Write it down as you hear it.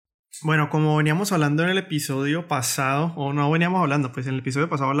Bueno, como veníamos hablando en el episodio pasado, o no veníamos hablando, pues en el episodio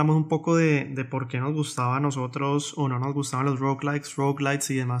pasado hablamos un poco de por qué nos gustaba a nosotros o no nos gustaban los roguelikes, roguelites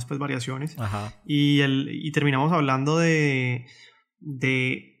y demás, pues variaciones. Ajá. Y terminamos hablando de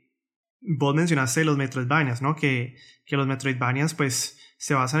vos mencionaste los Metroidvanias, ¿no? Que los Metroidvanias pues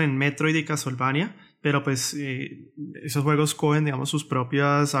se basan en Metroid y Castlevania, pero pues esos juegos cogen, digamos, sus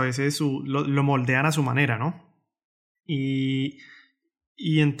propias, a veces lo moldean a su manera, ¿no?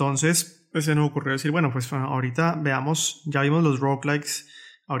 Y entonces pues se nos ocurrió decir, bueno, pues ahorita veamos, ya vimos los roguelikes,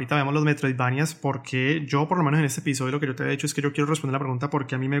 ahorita veamos los Metroidvanias, porque yo por lo menos en este episodio lo que yo te he dicho es que yo quiero responder la pregunta por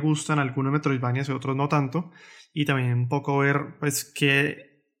qué a mí me gustan algunos Metroidvanias y otros no tanto, y también un poco ver pues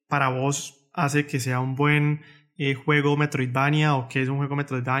qué para vos hace que sea un buen juego Metroidvania o qué es un juego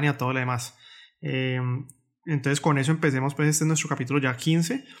Metroidvania, todo lo demás. Entonces con eso empecemos, pues este es nuestro capítulo ya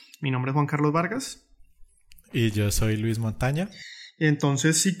 15. Mi nombre es Juan Carlos Vargas. Y yo soy Luis Montaña.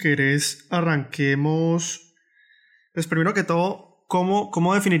 Entonces, si querés, arranquemos. Pues primero que todo,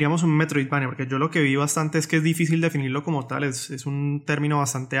 ¿cómo definiríamos un Metroidvania? Porque yo lo que vi bastante es que es difícil definirlo como tal. Es un término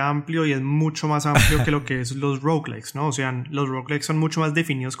bastante amplio y es mucho más amplio que lo que es los roguelikes, ¿no? O sea, los roguelikes son mucho más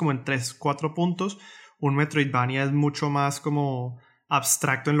definidos como en 3-4 puntos. Un Metroidvania es mucho más como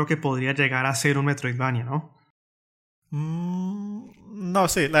abstracto en lo que podría llegar a ser un Metroidvania, ¿no? No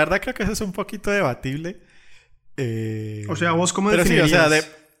sé, la verdad creo que eso es un poquito debatible. O sea, ¿vos cómo pero definirías? Sí, o sea,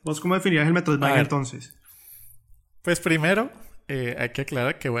 ¿Vos cómo definirías el Metroidvania entonces? Pues primero, hay que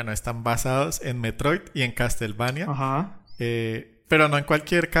aclarar que, bueno, están basados en Metroid y en Castlevania. Ajá. Pero no en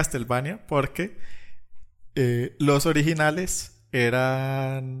cualquier Castlevania, porque los originales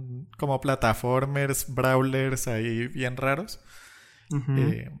eran como plataformers, brawlers ahí bien raros.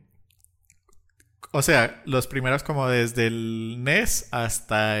 Uh-huh. O sea, los primeros como desde el NES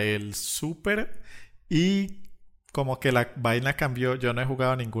hasta el Super, y como que la vaina cambió. Yo no he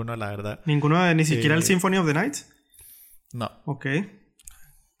jugado ninguno, la verdad. ¿Ninguno, ni siquiera el Symphony of the Night? No. Ok.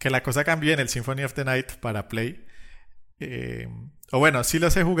 Que la cosa cambió en el Symphony of the Night para Play. O bueno, sí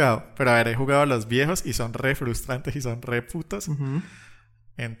los he jugado, pero a ver, he jugado los viejos y son re frustrantes y son re putos. Uh-huh.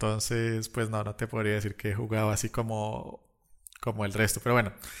 Entonces, pues no te podría decir que he jugado así como el resto. Pero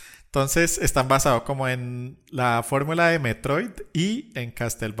bueno, entonces están basados como en la fórmula de Metroid y en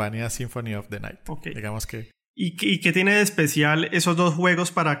Castlevania Symphony of the Night. Okay. Digamos que... ¿Y qué tiene de especial esos dos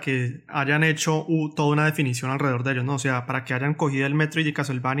juegos para que hayan hecho toda una definición alrededor de ellos, ¿no? O sea, para que hayan cogido el Metroid y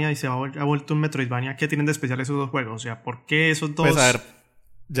Castlevania y se ha vuelto un Metroidvania, ¿qué tienen de especial esos dos juegos? O sea, ¿por qué esos dos? Pues a ver,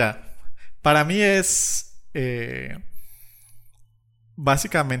 ya. Para mí es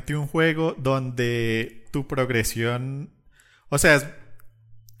básicamente un juego donde tu progresión, o sea,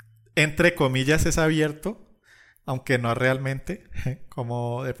 entre comillas es abierto, aunque no realmente,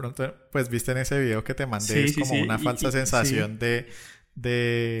 como de pronto pues viste en ese video que te mandé, es como una falsa sensación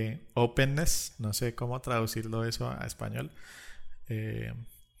de openness, no sé cómo traducirlo eso a español,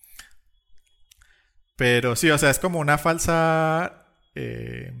 pero sí, o sea, es como una falsa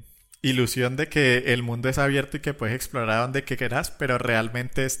ilusión de que el mundo es abierto y que puedes explorar donde que quieras, pero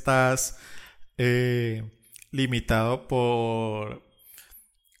realmente estás limitado por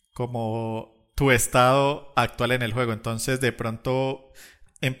como tu estado actual en el juego. Entonces de pronto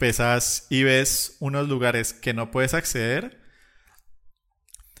empezás y ves unos lugares que no puedes acceder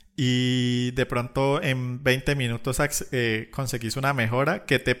y de pronto en 20 minutos conseguís una mejora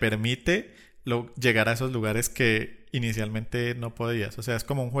que te permite llegar a esos lugares que inicialmente no podías. O sea, es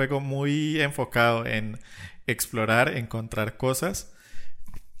como un juego muy enfocado en explorar, encontrar cosas,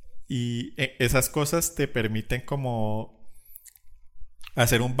 y esas cosas te permiten como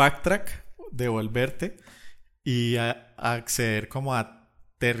hacer un backtrack, devolverte y acceder como a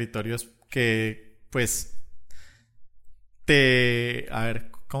territorios que pues a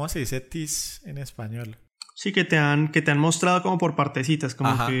ver, ¿cómo se dice tis en español? Sí, que te han mostrado como por partecitas,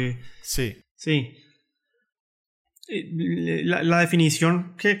 como Ajá, que... sí. Sí. La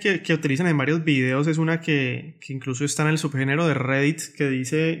definición que utilizan en varios videos es una que incluso está en el subgénero de Reddit, que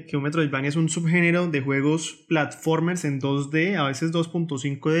dice que un Metroidvania es un subgénero de juegos platformers en 2D, a veces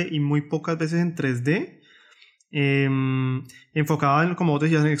 2.5D y muy pocas veces en 3D, enfocado en, como vos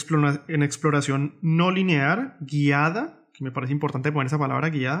decías, en exploración no lineal, guiada, que me parece importante poner esa palabra,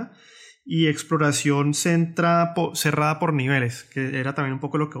 guiada, y exploración cerrada por niveles, que era también un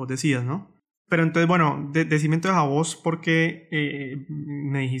poco lo que vos decías, ¿no? Pero entonces, bueno, decime entonces a vos, porque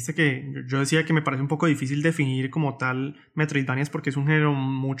me dijiste que yo decía que me parece un poco difícil definir como tal Metroidvanias, porque es un género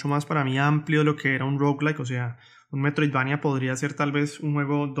mucho más para mí amplio de lo que era un roguelike. O sea, un Metroidvania podría ser tal vez un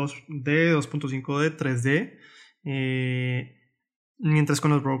juego 2D, 2.5D, 3D, mientras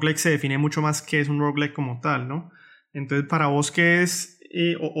con los roguelikes se define mucho más qué es un roguelike como tal, ¿no? Entonces, para vos, ¿qué es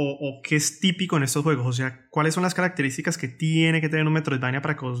o qué es típico en estos juegos? O sea, ¿cuáles son las características que tiene que tener un Metroidvania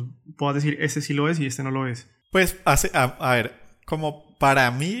para que vos puedas decir este sí lo es y este no lo es? Pues, a ver, como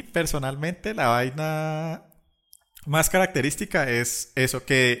para mí personalmente, la vaina más característica es eso,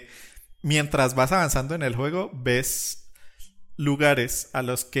 que mientras vas avanzando en el juego, ves lugares a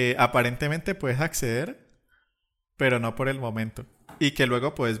los que aparentemente puedes acceder, pero no por el momento. Y que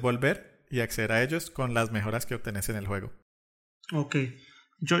luego puedes volver y acceder a ellos con las mejoras que obtenés en el juego. Ok.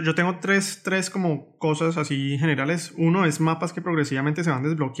 Yo tengo tres como cosas así generales. Uno es mapas que progresivamente se van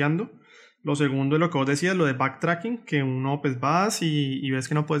desbloqueando. Lo segundo es lo que vos decías, lo de backtracking, que uno pues vas y ves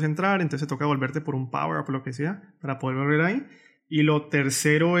que no puedes entrar, entonces te toca volverte por un power up o lo que sea para poder volver ahí. Y lo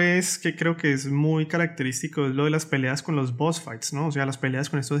tercero es, que creo que es muy característico, es lo de las peleas con los boss fights, ¿no? O sea, las peleas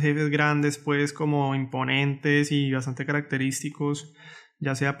con estos jefes grandes, pues como imponentes y bastante característicos,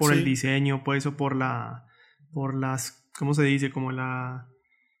 ya sea por el diseño, pues, o por las, ¿cómo se dice? Como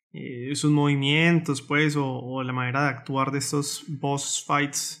sus movimientos, pues, o la manera de actuar de estos boss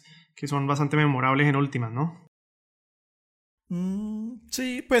fights que son bastante memorables en últimas, ¿no?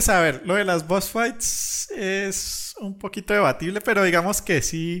 Sí, pues a ver, lo de las boss fights es un poquito debatible, pero digamos que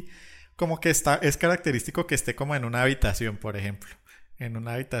sí, como que es característico que esté como en una habitación, por ejemplo. En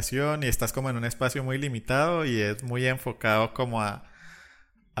una habitación y estás como en un espacio muy limitado y es muy enfocado como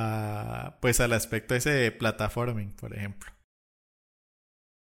pues al aspecto ese de platforming, por ejemplo.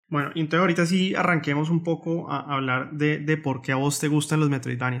 Bueno, entonces ahorita sí arranquemos un poco a hablar de por qué a vos te gustan los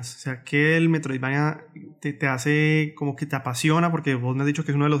Metroidvanias. O sea, ¿qué el Metroidvania te hace como que te apasiona? Porque vos me has dicho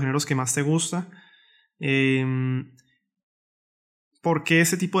que es uno de los géneros que más te gusta. ¿Por qué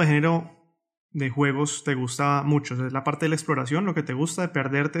ese tipo de género de juegos te gusta mucho? O sea, ¿es la parte de la exploración, lo que te gusta, de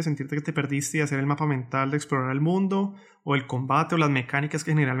perderte, sentirte que te perdiste y hacer el mapa mental de explorar el mundo? ¿O el combate o las mecánicas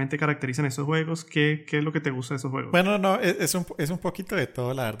que generalmente caracterizan estos juegos? ¿Qué es lo que te gusta de estos juegos? Bueno, no, es un poquito de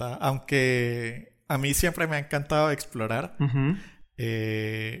todo, la verdad. Aunque a mí siempre me ha encantado explorar. Uh-huh.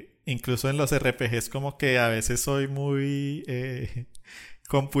 Incluso en los RPGs como que a veces soy muy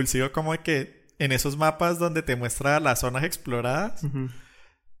compulsivo, como de que en esos mapas donde te muestra las zonas exploradas, Uh-huh.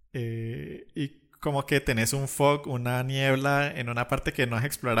 Y como que tenés un fog, una niebla en una parte que no has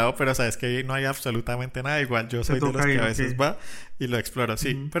explorado, pero sabes que ahí no hay absolutamente nada. Igual yo soy de los que a veces va y lo exploro,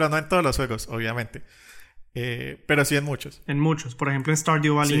 sí. Uh-huh. Pero no en todos los juegos, obviamente. Pero sí en muchos. En muchos. Por ejemplo, en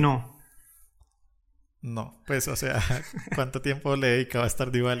Stardew Valley Sí. no. No, pues o sea, ¿cuánto tiempo le he dedicado a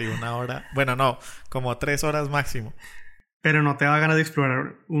Stardew Valley? 1 hora. Bueno, no, como 3 horas máximo. Pero no te da ganas de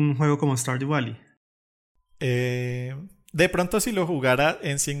explorar un juego como Stardew Valley. De pronto si lo jugara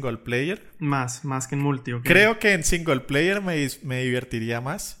en single player. Más que en multi, ¿ok? Creo que en single player me divertiría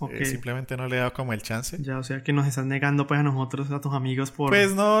más. Ok. Simplemente no le he dado como el chance. Ya, o sea que nos estás negando pues a nosotros, a tus amigos por...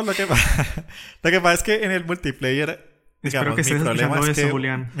 Pues no, lo que pasa es que en el multiplayer, Espero digamos, que estés escuchando eso,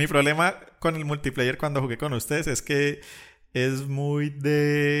 Julián. mi problema con el multiplayer cuando jugué con ustedes es que es muy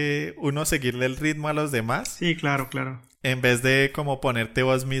de uno seguirle el ritmo a los demás. Sí, claro. En vez de como ponerte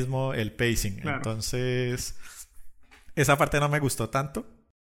vos mismo el pacing. Claro. Entonces, esa parte no me gustó tanto.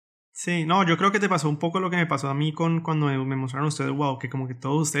 Sí, no, yo creo que te pasó un poco lo que me pasó a mí cuando me mostraron ustedes, wow, que como que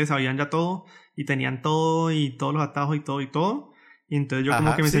todos ustedes sabían ya todo y tenían todo y todos los atajos y todo. Y entonces yo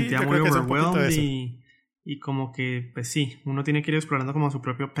como que me sentía muy overwhelmed y como que, pues sí, uno tiene que ir explorando como a su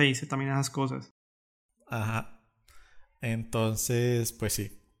propio pace también esas cosas. Ajá. Entonces, pues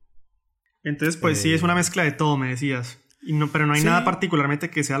sí. Entonces, pues sí, es una mezcla de todo, me decías. Pero no hay nada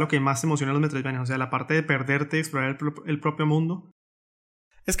particularmente que sea lo que más te emociona a los Metroidvania. O sea, la parte de perderte, explorar el propio mundo.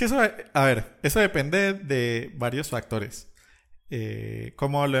 Es que eso, a ver, eso depende de varios factores.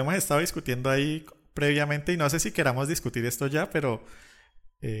 Como lo hemos estado discutiendo ahí previamente, y no sé si queramos discutir esto ya, pero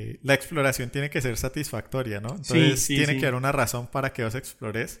la exploración tiene que ser satisfactoria, ¿no? Entonces tiene que haber una razón para que vos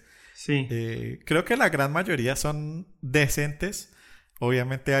explores. Sí. Creo que la gran mayoría son decentes.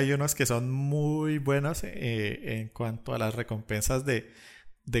 Obviamente hay unos que son muy buenos en cuanto a las recompensas de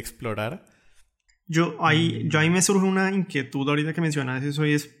explorar. Yo ahí me surge una inquietud ahorita que mencionas eso,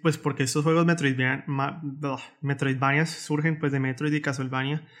 y es pues porque estos juegos Metroidvanias surgen pues de Metroid y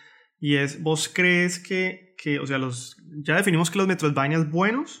Castlevania, y es, ¿vos crees que o sea, ya definimos que los Metroidvanias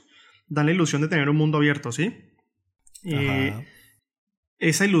buenos dan la ilusión de tener un mundo abierto, ¿sí?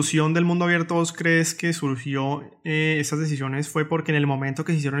 Esa ilusión del mundo abierto, ¿vos crees que surgió, esas decisiones fue porque en el momento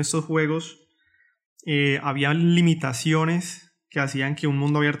que se hicieron estos juegos había limitaciones que hacían que un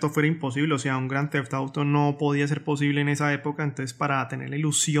mundo abierto fuera imposible? O sea, un Grand Theft Auto no podía ser posible en esa época, entonces para tener la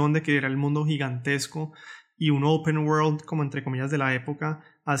ilusión de que era el mundo gigantesco y un open world, como entre comillas, de la época,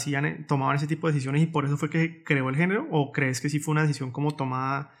 tomaban ese tipo de decisiones y por eso fue que creó el género. ¿O crees que sí fue una decisión como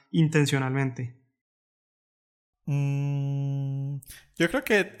tomada intencionalmente? Yo creo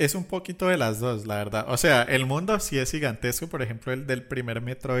que es un poquito de las dos, la verdad. O sea, el mundo sí es gigantesco. Por ejemplo, el del primer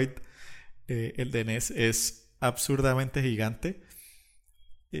Metroid, el de NES, es absurdamente gigante.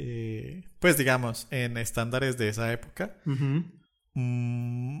 Pues digamos, en estándares de esa época. Ujú.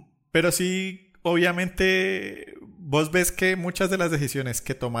 Pero sí, obviamente, vos ves que muchas de las decisiones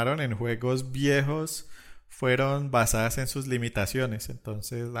que tomaron en juegos viejos fueron basadas en sus limitaciones.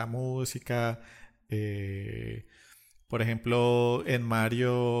 Entonces, la música, eh, por ejemplo, en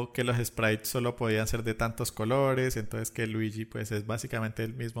Mario, que los sprites solo podían ser de tantos colores, entonces que Luigi, pues, es básicamente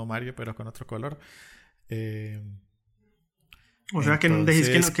el mismo Mario, pero con otro color. Eh, O sea, que decís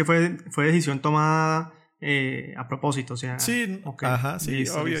que, entonces, que fue decisión tomada a propósito, o sea, sí, ok, ajá, sí,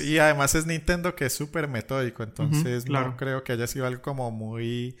 listo, obvio. listo. Y además es Nintendo que es súper metódico, Ujú, entonces no claro. creo que haya sido algo como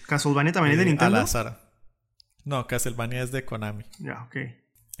muy ¿Castlevania también es de al Nintendo? azar. No, Castlevania es de Konami. Ya, ok.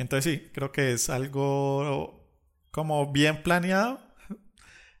 Entonces sí, creo que es algo como bien planeado,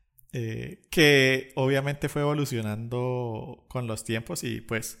 que obviamente fue evolucionando con los tiempos y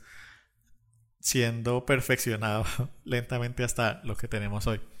pues siendo perfeccionado lentamente hasta lo que tenemos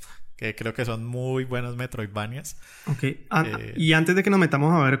hoy. Que creo que son muy buenos Metroidvanias. Ok. Eh, Y antes de que nos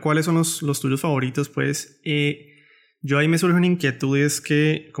metamos a ver cuáles son los tuyos favoritos, pues yo ahí me surge una inquietud y es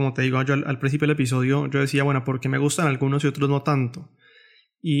que, como te digo, yo al principio del episodio yo decía, bueno, ¿por qué me gustan algunos y otros no tanto?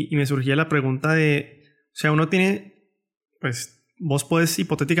 Y me surgía la pregunta de, o sea, uno tiene, pues, vos puedes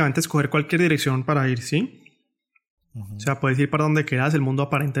hipotéticamente escoger cualquier dirección para ir, ¿sí? O ujú. sea, puedes ir para donde quieras, el mundo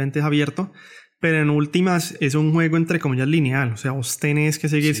aparentemente es abierto, pero en últimas es un juego entre comillas lineal, o sea, vos tenés que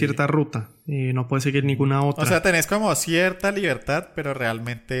seguir Sí. cierta ruta, no puedes seguir Ujú. ninguna O sea, otra. tenés como cierta libertad, pero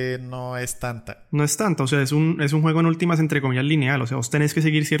realmente no es tanta. No es tanto, o sea, es un juego en últimas entre comillas lineal, o sea, vos tenés que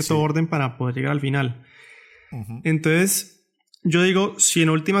seguir cierto Sí. orden para poder llegar al final. Ujú. Entonces, yo digo, si en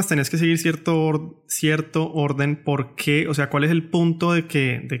últimas tenés que seguir cierto orden, ¿por qué? O sea, ¿cuál es el punto de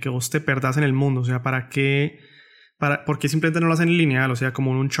que vos te perdás en el mundo? O sea, ¿para qué? ¿Por qué simplemente no lo hacen lineal? O sea,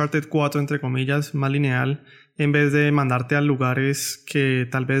 como un Uncharted 4, entre comillas, más lineal, en vez de mandarte a lugares que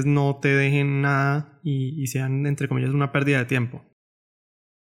tal vez no te dejen nada y sean, entre comillas, una pérdida de tiempo.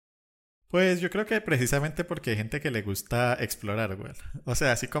 Pues yo creo que precisamente porque hay gente que le gusta explorar, güey. O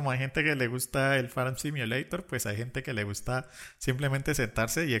sea, así como hay gente que le gusta el Farm Simulator, pues hay gente que le gusta simplemente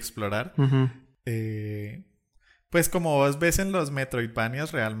sentarse y explorar. Ujú. Eh, pues como vos ves en los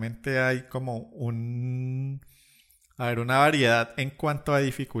Metroidvanias, realmente hay como a ver, una variedad en cuanto a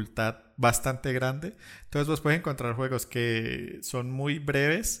dificultad bastante grande. Entonces vos puedes encontrar juegos que son muy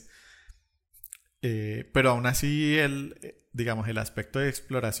breves, pero aún así digamos, el aspecto de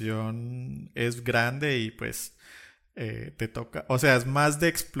exploración es grande y pues te toca, o sea, es más de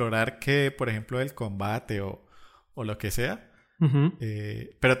explorar que, por ejemplo, el combate o lo que sea. Ujú.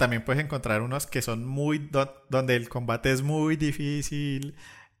 Pero también puedes encontrar unos que son donde el combate es muy difícil.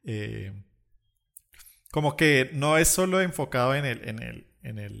 eh, Como que no es solo enfocado En la, en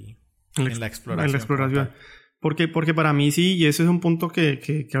la en la exploración como exploración. tal. Porque para mí sí, y ese es un punto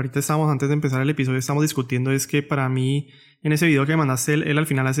que ahorita estamos, antes de empezar el episodio, estamos discutiendo, es que para mí, en ese video que mandaste, él al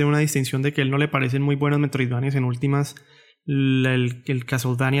final hace una distinción de que a él no le parecen muy buenos Metroidvanias en últimas, el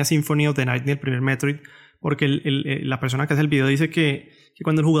Castlevania Symphony of the Night ni el primer Metroid, porque la persona que hace el video dice que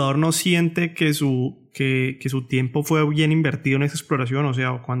cuando el jugador no siente que su tiempo fue bien invertido en esa exploración, o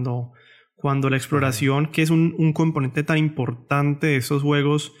sea, cuando la Ajá. exploración, que es un componente tan importante de esos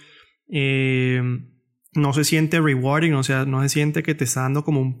juegos, eh, no se siente rewarding, o sea, no se siente que te está dando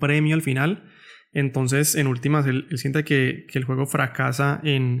como un premio al final. Entonces, en últimas, él siente que el juego fracasa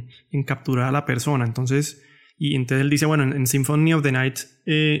en capturar a la persona. Y entonces él dice, bueno, en Symphony of the Night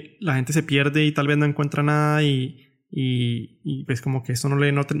la gente se pierde y tal vez no encuentra nada y pues como que esto no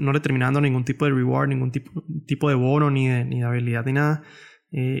le termina dando ningún tipo de reward, ningún tipo de bono, ni de habilidad, ni nada.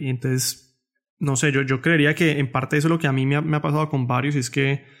 Entonces, no sé, yo creería que en parte eso es lo que a mí me ha pasado con varios, es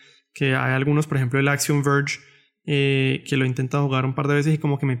que hay algunos, por ejemplo el Axiom Verge, que lo he intentado jugar un par de veces y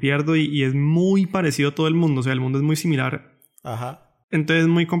como que me pierdo y es muy parecido a todo el mundo, o sea, el mundo es muy similar, Ajá. entonces es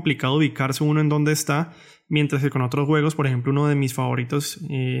muy complicado ubicarse uno en dónde está, mientras que con otros juegos, por ejemplo uno de mis favoritos,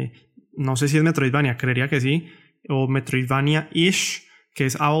 no sé si es Metroidvania, creería que sí, o Metroidvania-ish, que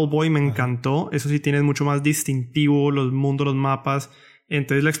es Owlboy, me Ajá. encantó, eso sí tiene mucho más distintivo, los mundos, los mapas.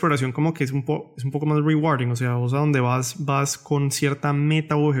 Entonces la exploración como que es un poco más rewarding, o sea, vos a donde vas con cierta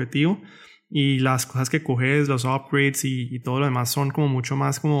meta u objetivo y las cosas que coges, los upgrades y todo lo demás son como mucho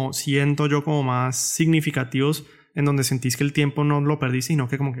más, como siento yo, como más significativos, en donde sentís que el tiempo no lo perdiste, sino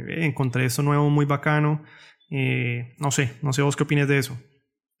que como que encontré esto nuevo muy bacano. No sé vos qué opinas de eso,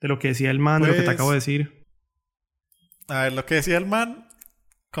 de lo que decía el man, de lo que te acabo de Pues, decir. a ver, lo que decía el man,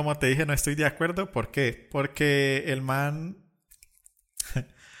 como te dije, no estoy de acuerdo. ¿Por qué? Porque el man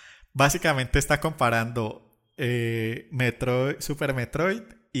básicamente está comparando Super Metroid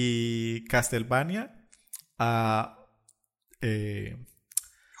y Castlevania a,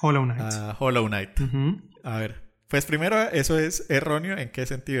 Hollow Knight. a Hollow Knight. Ujú. A ver, pues primero eso es erróneo. ¿En qué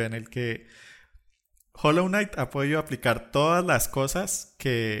sentido? En el que Hollow Knight ha podido aplicar todas las cosas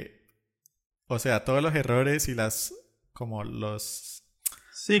que, o sea, todos los errores y como los...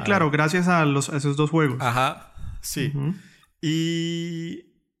 Sí, A claro, ver. gracias a esos dos juegos. Ajá, sí. Ujú.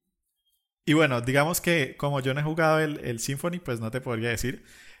 Y, y bueno, digamos que como yo no he jugado el Symphony, pues no te podría decir.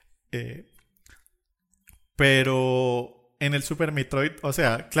 Eh, pero en el Super Metroid, o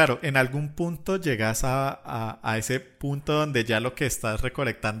sea, claro, en algún punto llegas a ese punto donde ya lo que estás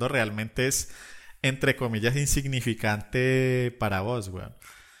recolectando realmente es, entre comillas, insignificante para vos, weón.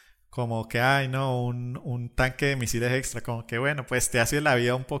 Como que, ay, no, un tanque de misiles extra. Como que, bueno, pues te hace la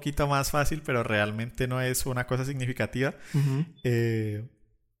vida un poquito más fácil, pero realmente no es una cosa significativa. Ujú. Eh,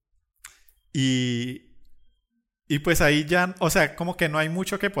 y, y pues ahí ya, o sea, como que no hay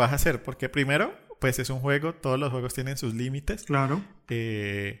mucho que puedas hacer, porque primero, pues es un juego, todos los juegos tienen sus límites. Claro.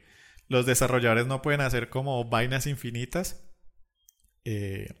 Eh, los desarrolladores no pueden hacer como vainas infinitas.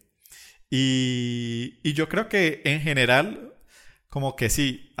 Eh, y yo creo que en general, como que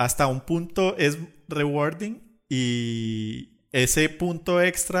sí, hasta un punto es rewarding y ese punto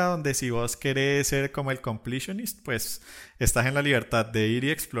extra donde si vos querés ser como el completionist, pues estás en la libertad de ir y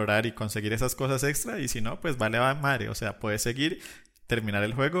explorar y conseguir esas cosas extra y si no, pues vale a madre, o sea, puedes seguir, terminar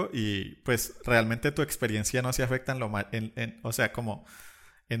el juego y pues realmente tu experiencia no se afecta o sea, como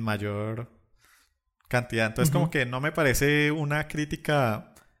en mayor cantidad. Entonces como Ujú. que no me parece una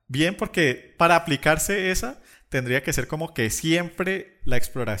crítica bien porque para aplicarse esa tendría que ser como que siempre la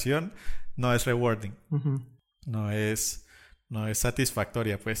exploración no es rewarding, Ujú. no es, no es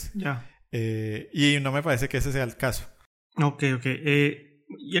satisfactoria, pues. Ya. Y no me parece que ese sea el caso. Ok, ok.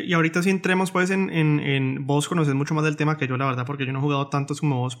 Y ahorita sí entremos pues en... Vos conoces mucho más del tema que yo, la verdad, porque yo no he jugado tantos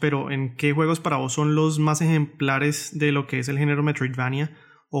como vos, pero ¿en qué juegos para vos son los más ejemplares de lo que es el género Metroidvania?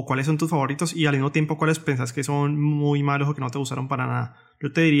 ¿O cuáles son tus favoritos? Y al mismo tiempo, ¿cuáles pensás que son muy malos o que no te gustaron para nada?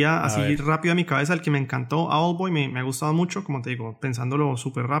 Yo te diría A así ver. rápido a mi cabeza el que me encantó, Owlboy, me ha gustado mucho, como te digo, pensándolo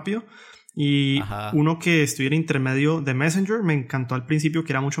súper rápido. Y Ajá. uno que estuviera intermedio de Messenger, me encantó al principio,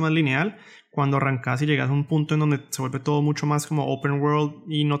 que era mucho más lineal. Cuando arrancas y llegas a un punto en donde se vuelve todo mucho más como open world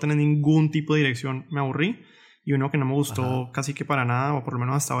y no tenés ningún tipo de dirección, me aburrí. Y uno que no me gustó Ajá. casi que para nada, o por lo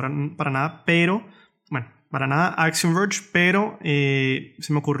menos hasta ahora para nada, pero, bueno, para nada Axiom Verge, pero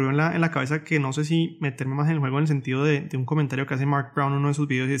se me ocurrió en la cabeza que no sé si meterme más en el juego en el sentido de un comentario que hace Mark Brown en uno de sus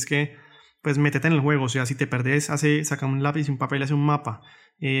videos, y es que, pues métete en el juego, o sea, si te perdés, saca un lápiz y un papel, hace un mapa,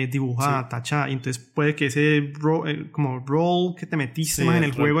 dibuja, Sí. tacha, y entonces puede que ese como role que te metiste Sí, más en el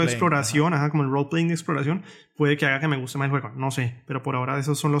el juego de role-playing. Ajá. exploración, ajá, como el role playing de exploración, puede que haga que me guste más el juego, no sé, pero por ahora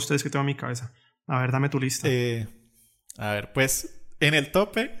esos son los tres que tengo en mi cabeza. A ver, dame tu lista. A ver, pues en el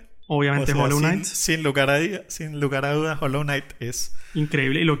tope, o Obviamente sea, Hollow Knight, sin lugar a duda, Hollow Knight es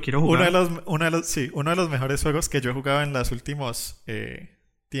increíble y lo quiero uno de jugar. uno de los mejores juegos que yo he jugado en los últimos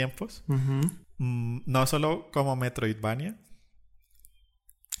tiempos. Ujú. No solo como Metroidvania.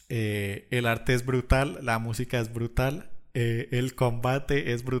 El arte es brutal, la música es brutal, el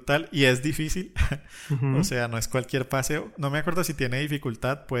combate es brutal y es difícil. Ujú. O sea, no es cualquier paseo. No me acuerdo si tiene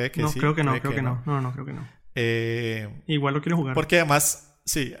dificultad, puede que No, sí, creo que no, puede creo que que no. no. No, no, creo que no. Eh, Igual lo quiero jugar. porque además,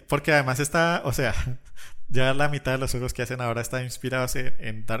 sí, porque además está, o sea, ya la mitad de los juegos que hacen ahora están inspirados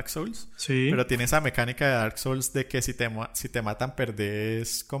en Dark Souls. Sí. Pero tiene esa mecánica de Dark Souls de que si te matan,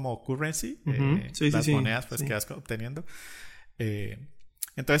 perdés como currency, Ujú. Sí, sí, las sí. monedas pues Sí. que vas obteniendo.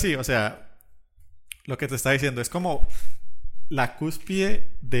 Entonces sí, o sea, lo que te está diciendo es como la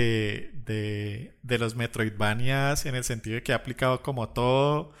cúspide de los Metroidvanias en el sentido de que ha aplicado como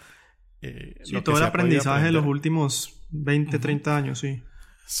todo Sí, lo que todo el se ha podido aprendizaje de los aprender. últimos 20, Ujú. 30 años, sí.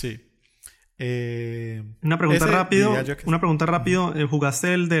 Sí. Una pregunta Ese diría rápido. yo que... Una pregunta Ujú. rápido.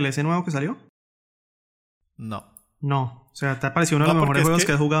 ¿Jugaste el DLC nuevo que salió? No. No. O sea, ¿te ha parecido uno de No, los porque mejores es juegos que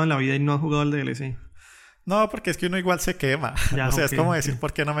que... has jugado en la vida y no has jugado el DLC? No, porque es que uno igual se quema. Ya, O sea, ok, es como ok. decir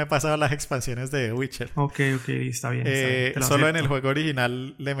por qué no me he pasado las expansiones de The Witcher. Ok, ok, está bien, está bien. Te lo Solo en acepto. el juego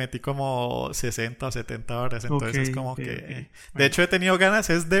original le metí como 60 o 70 horas. Entonces Ok, es como ok, que... ok. De Bueno, hecho, he tenido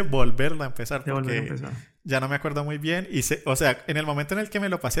ganas es de volverlo a empezar. de volver a Porque empezar. ya no me acuerdo muy bien. O sea, en el momento en el que me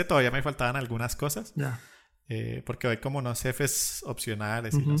lo pasé todavía me faltaban algunas cosas. Ya. Porque hay como unos jefes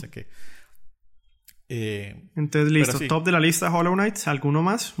opcionales y no Ujú. sé qué. Entonces, Pero listo. sí, Top de la lista, Hollow Knight. ¿Alguno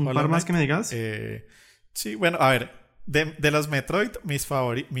más? ¿Un Hollow par más Knight. que me digas? Sí, bueno, a ver. De los Metroid,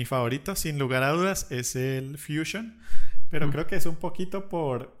 mi favorito, sin lugar a dudas, es el Fusion. pero creo que es un poquito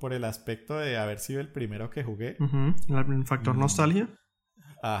por el aspecto de haber sido el primero que jugué. El factor nostalgia.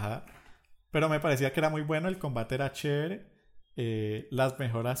 Ajá. Pero me parecía que era muy bueno, el combate era chévere. Las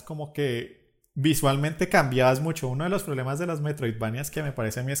mejoras como que visualmente cambiabas mucho. Uno de los problemas de las Metroidvanias que me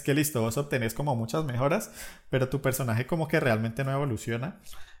parece a mí es que listo, vos obtenés como muchas mejoras, pero tu personaje como que realmente no evoluciona.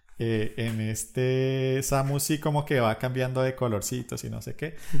 En este Samus sí como que va cambiando de colorcitos y no sé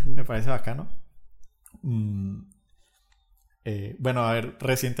qué. Me parece bacano. Bueno, a ver,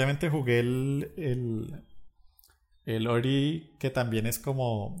 recientemente jugué el Ori, que también es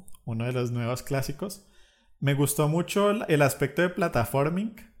como uno de los nuevos clásicos. Me gustó mucho el aspecto de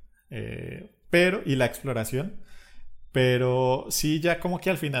platforming, y la exploración. Pero sí, ya como que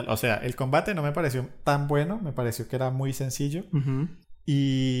al final, o sea, el combate no me pareció tan bueno, me pareció que era muy sencillo.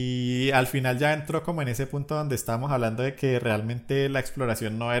 Y al final ya entró como en ese punto donde estábamos hablando de que realmente la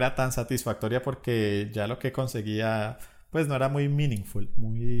exploración no era tan satisfactoria porque ya lo que conseguía pues no era muy meaningful,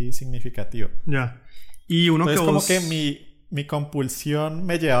 muy significativo. Ya. Y uno entonces que vos... como que mi compulsión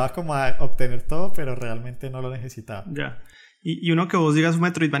me llevaba como a obtener todo, pero realmente no lo necesitaba. Ya. Y uno que vos digas un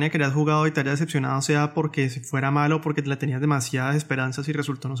Metroidvania que hayas jugado y te haya decepcionado, sea porque fuera malo o porque le tenías demasiadas esperanzas y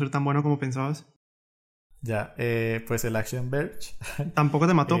resultó no ser tan bueno como pensabas. Ya, pues el Action Verge. Tampoco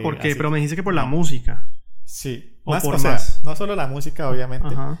te mató, ¿por qué? Pero me dijiste que por no. la música. Sí. O Más, por o sea, más. no solo la música, obviamente.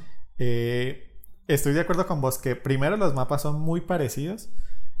 Ajá. Estoy de acuerdo con vos que primero los mapas son muy parecidos.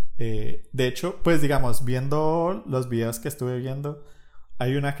 De hecho, pues digamos, viendo los videos que estuve viendo,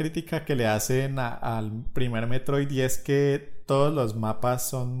 hay una crítica que le hacen al primer Metroid y es que todos los mapas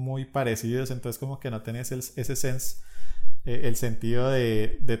son muy parecidos, entonces como que no tenés ese sense, el sentido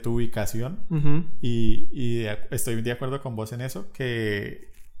de tu ubicación. Y estoy de acuerdo con vos en eso,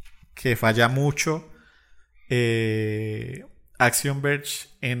 que falla mucho Action Verge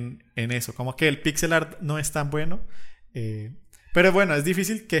en eso, como que el pixel art no es tan bueno. Pero bueno, es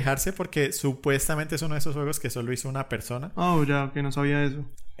difícil quejarse porque supuestamente es uno de esos juegos que solo hizo una persona. Oh, ya, que no sabía eso.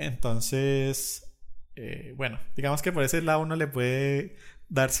 Entonces, bueno, digamos que por ese lado uno le puede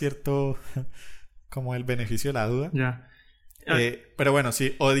dar cierto como el beneficio de la duda. Ya. Pero bueno,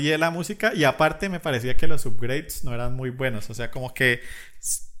 sí, odié la música y aparte me parecía que los upgrades no eran muy buenos. O sea, como que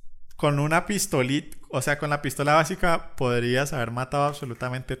con una pistolita, o sea, con la pistola básica podrías haber matado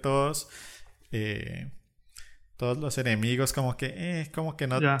absolutamente todos los enemigos, como que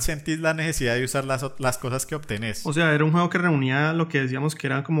no ya. sentís la necesidad de usar las cosas que obtenés. O sea, era un juego que reunía lo que decíamos que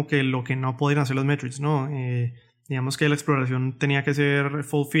era como que lo que no podían hacer los Metroids, ¿no? Digamos que la exploración tenía que ser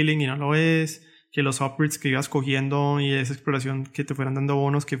fulfilling y no lo es, que los upgrades que ibas cogiendo y esa exploración que te fueran dando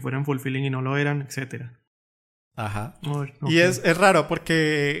bonos que fueran fulfilling y no lo eran, etcétera. Ajá. Okay. Y es raro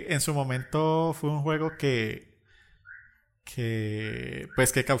porque en su momento fue un juego que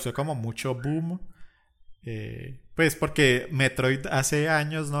causó como mucho boom. Pues porque Metroid hace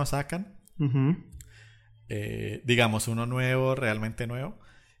años no sacan. Digamos uno nuevo, realmente nuevo.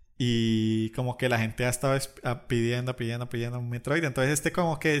 Y como que la gente ha estado pidiendo un Metroid. Entonces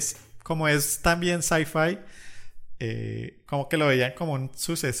como es también sci-fi, como que lo veían como un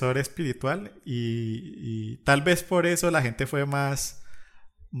sucesor espiritual. Y tal vez por eso la gente fue más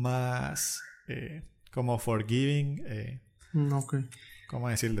como forgiving. ¿Cómo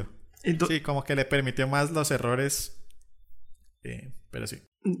decirlo? Sí, como que le permitió más los errores. Pero sí.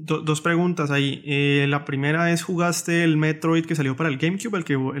 Dos preguntas ahí. La primera es, ¿jugaste el Metroid que salió para el GameCube?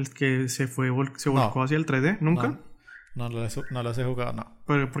 El que se volcó hacia el 3D. ¿Nunca? No los he jugado, no.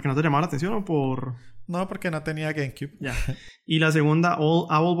 ¿Porque no te llamaba la atención o por...? No, porque no tenía GameCube. Ya. Y la segunda,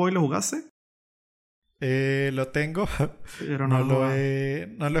 ¿Owl Boy lo jugaste? Lo tengo, pero no lo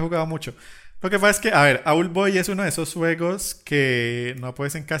he jugado mucho. Lo que pasa es que, a ver, Owlboy es uno de esos juegos que no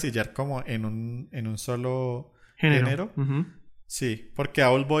puedes encasillar como en un solo género. Sí, porque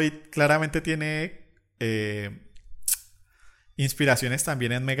Owlboy claramente tiene inspiraciones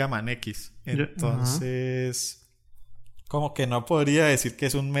también en Mega Man X. Entonces, como que no podría decir que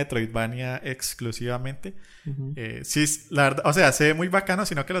es un Metroidvania exclusivamente. Sí, la verdad, o sea, se ve muy bacano,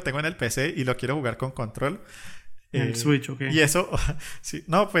 sino que lo tengo en el PC y lo quiero jugar con control. En el Switch, ok. Y eso, sí,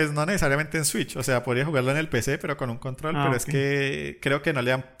 no, pues no necesariamente en Switch. O sea, podría jugarlo en el PC, pero con un control. Pero es que creo que no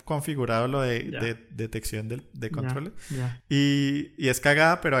le han configurado lo de detección de control. Y es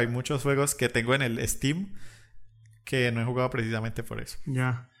cagada, pero hay muchos juegos que tengo en el Steam que no he jugado precisamente por eso.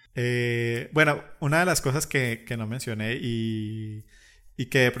 Bueno, una de las cosas que no mencioné y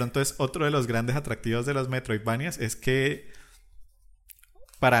que de pronto es otro de los grandes atractivos de los Metroidvanias es que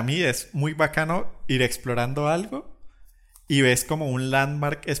para mí es muy bacano ir explorando algo y ves como un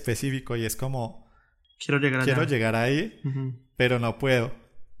landmark específico y es como... Quiero llegar ahí, pero no puedo.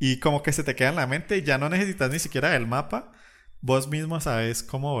 Y como que se te queda en la mente y ya no necesitas ni siquiera el mapa, vos mismo sabes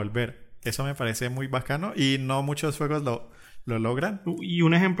cómo volver. Eso me parece muy bacano y no muchos juegos lo logran. ¿Y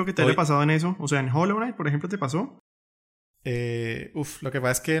un ejemplo que te haya pasado en eso? O sea, en Hollow Knight, por ejemplo, ¿te pasó? Lo que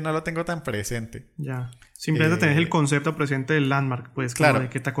pasa es que no lo tengo tan presente. Ya. Simplemente tenés el concepto presente del landmark, pues, claro. Como de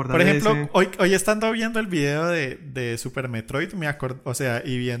que te acordás por ejemplo, de ese... hoy estando viendo el video de Super Metroid, me acordé, o sea,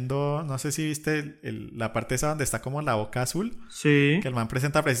 y viendo, no sé si viste la parte esa donde está como la boca azul. Sí. Que el man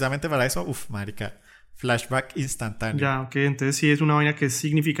presenta precisamente para eso. Marica, flashback instantáneo. Ya, ok, entonces sí es una vaina que es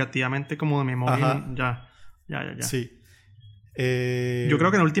significativamente como de memoria. Ajá. Ya. Sí. Yo creo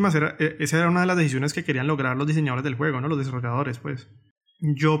que en últimas esa era una de las decisiones que querían lograr los diseñadores del juego, ¿no? Los desarrolladores, pues.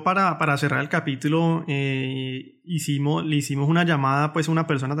 Yo para cerrar el capítulo le hicimos una llamada pues a una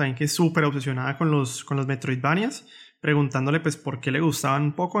persona también que es súper obsesionada con los Metroidvanias, preguntándole pues por qué le gustaban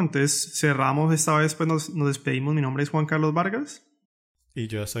un poco. Entonces cerramos esta vez, pues nos despedimos. Mi nombre es Juan Carlos Vargas. Y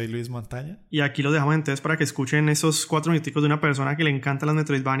yo soy Luis Montaña. Y aquí lo dejamos entonces para que escuchen esos 4 minuticos de una persona que le encantan las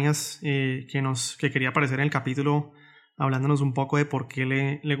Metroidvanias, que quería aparecer en el capítulo hablándonos un poco de por qué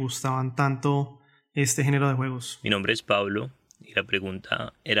le gustaban tanto este género de juegos. Mi nombre es Pablo y la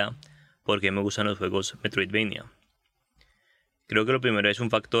pregunta era ¿por qué me gustan los juegos Metroidvania? Creo que lo primero es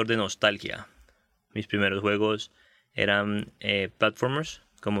un factor de nostalgia. Mis primeros juegos eran platformers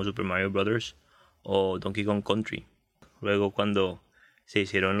como Super Mario Bros. O Donkey Kong Country. Luego cuando se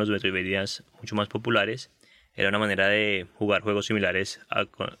hicieron los Metroidvanias mucho más populares, era una manera de jugar juegos similares a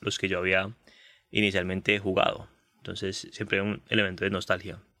los que yo había inicialmente jugado. Entonces siempre hay un elemento de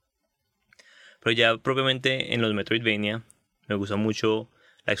nostalgia. Pero ya propiamente en los Metroidvania me gusta mucho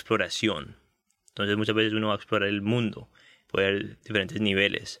la exploración. Entonces muchas veces uno va a explorar el mundo, puede ver diferentes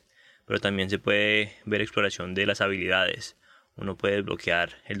niveles, pero también se puede ver exploración de las habilidades. Uno puede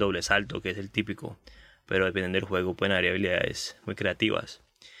desbloquear el doble salto, que es el típico, pero dependiendo del juego pueden haber habilidades muy creativas.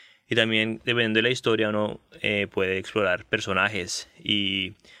 Y también dependiendo de la historia uno puede explorar personajes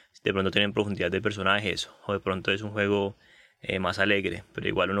y de pronto tienen profundidad de personajes, o de pronto es un juego más alegre, pero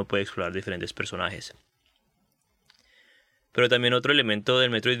igual uno puede explorar diferentes personajes. Pero también otro elemento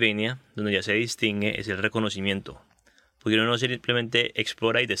del Metroidvania, donde ya se distingue, es el reconocimiento, porque uno no simplemente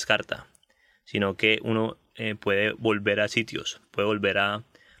explora y descarta, sino que uno puede volver a sitios, puede volver a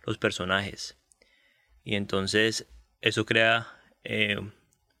los personajes, y entonces eso crea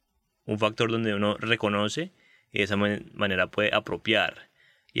un factor donde uno reconoce y de esa manera puede apropiar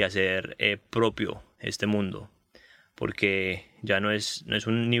y hacer propio este mundo, porque ya no es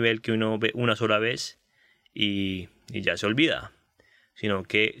un nivel que uno ve una sola vez y ya se olvida, sino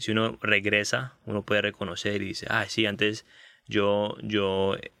que si uno regresa uno puede reconocer y dice, sí, antes yo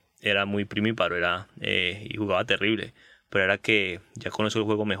era muy primíparo, y jugaba terrible, pero ahora que ya conozco el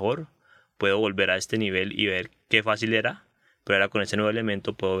juego mejor, puedo volver a este nivel y ver qué fácil era, pero ahora con ese nuevo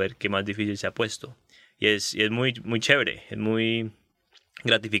elemento puedo ver qué más difícil se ha puesto, y es muy, muy chévere, es muy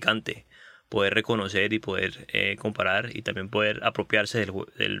gratificante poder reconocer y poder comparar y también poder apropiarse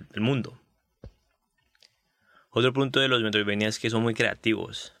del mundo. Otro punto de los Metroidvania es que son muy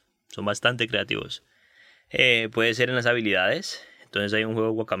creativos, son bastante creativos. Puede ser en las habilidades. Entonces hay un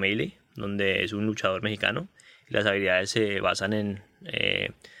juego Guacamelee donde es un luchador mexicano y las habilidades se basan en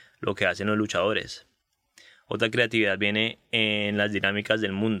lo que hacen los luchadores. Otra creatividad viene en las dinámicas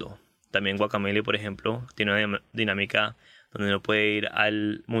del mundo. También Guacamelee, por ejemplo, tiene una dinámica donde uno puede ir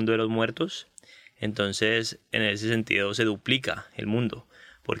al mundo de los muertos. Entonces, en ese sentido, se duplica el mundo,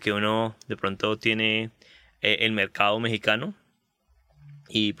 porque uno de pronto tiene el mercado mexicano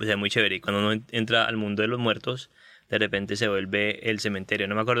y pues es muy chévere. Y cuando uno entra al mundo de los muertos, de repente se vuelve el cementerio.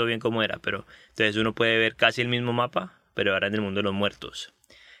 No me acuerdo bien cómo era, pero entonces uno puede ver casi el mismo mapa, pero ahora en el mundo de los muertos.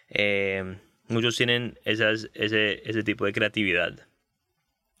 Muchos tienen ese tipo de creatividad.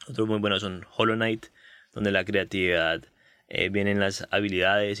 Otros muy buenos son Hollow Knight, donde la creatividad viene en las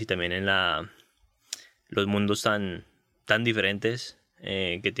habilidades y también en los mundos tan diferentes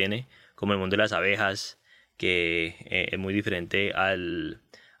que tiene, como el mundo de las abejas, que es muy diferente al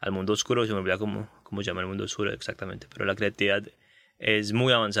mundo oscuro. Se me olvida cómo se llama el mundo oscuro exactamente, pero la creatividad es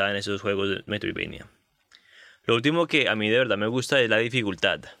muy avanzada en esos juegos de Metroidvania. Lo último que a mí de verdad me gusta es la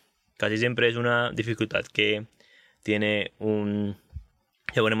dificultad. Casi siempre es una dificultad que se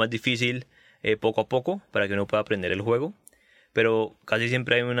pone más difícil poco a poco para que uno pueda aprender el juego, pero casi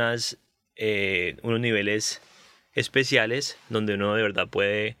siempre hay unos niveles especiales donde uno de verdad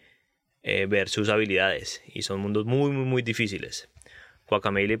puede ver sus habilidades, y son mundos muy muy muy difíciles.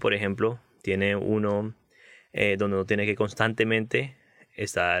 Guacamelee, por ejemplo, tiene uno donde uno tiene que constantemente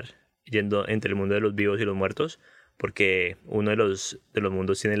estar yendo entre el mundo de los vivos y los muertos, porque uno de los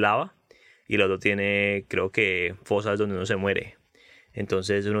mundos tiene lava y el otro tiene, creo que, fosas donde uno se muere.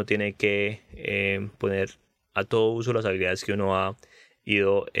 Entonces uno tiene que poner a todo uso las habilidades que uno ha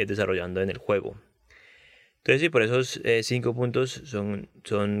ido desarrollando en el juego. Entonces sí, por esos 5 puntos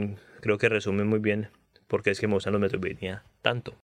creo que resumen muy bien por qué es que me gustan los Metroidvania tanto.